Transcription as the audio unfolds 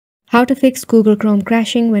How to fix Google Chrome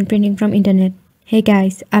crashing when printing from internet. Hey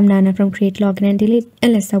guys, I'm Nana from Create, Login and Delete,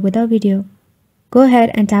 and let's start with our video. Go ahead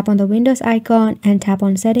and tap on the Windows icon and tap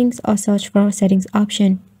on Settings or search for Settings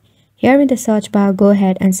option. Here in the search bar, go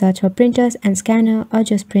ahead and search for printers and scanner or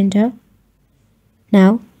just printer.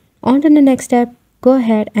 Now, on to the next step, go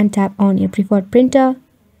ahead and tap on your preferred printer.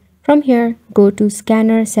 From here, go to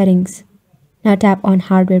Scanner Settings. Now tap on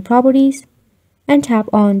Hardware Properties and tap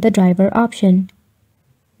on the Driver option.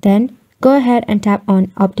 Then go ahead and tap on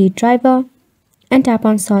Update Driver and tap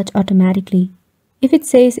on Search Automatically. If it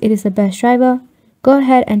says it is the best driver, go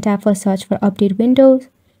ahead and tap for Search for Update Windows,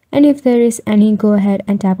 and if there is any, go ahead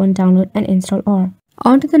and tap on Download and Install All.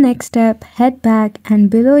 On to the next step, head back and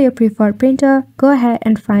below your preferred printer, go ahead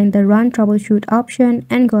and find the Run Troubleshoot option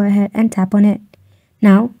and go ahead and tap on it.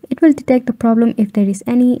 Now, it will detect the problem if there is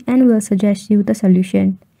any and will suggest you the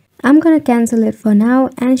solution. I'm gonna cancel it for now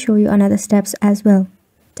and show you another steps as well.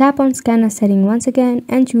 Tap on Scanner setting once again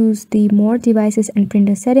and choose the More Devices and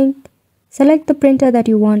Printer setting. Select the printer that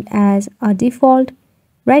you want as a default.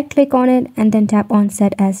 Right click on it and then tap on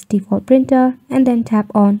Set as Default Printer and then tap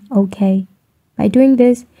on OK. By doing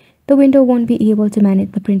this, the window won't be able to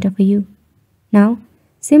manage the printer for you. Now,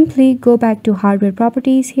 simply go back to Hardware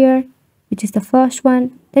Properties here, which is the first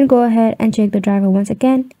one. Then go ahead and check the driver once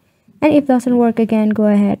again. And if it doesn't work again, go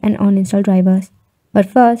ahead and uninstall drivers. But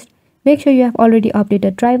first, make sure you have already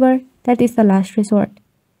updated driver. That is the last resort.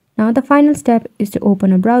 Now the final step is to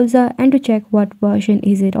open a browser and to check what version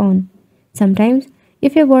is it on. Sometimes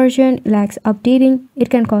if your version lacks updating, it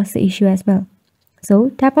can cause the issue as well. So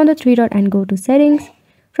tap on the three dot and go to Settings.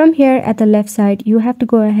 From here at the left side, you have to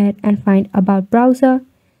go ahead and find About Browser.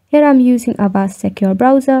 Here I'm using Avast Secure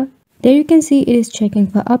Browser. There you can see it is checking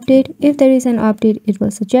for update. If there is an update, it will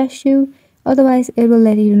suggest you. Otherwise, it will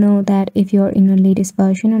let you know that if you're in the latest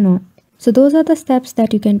version or not. So those are the steps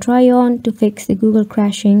that you can try on to fix the Google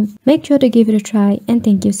crashing. Make sure to give it a try and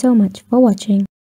thank you so much for watching.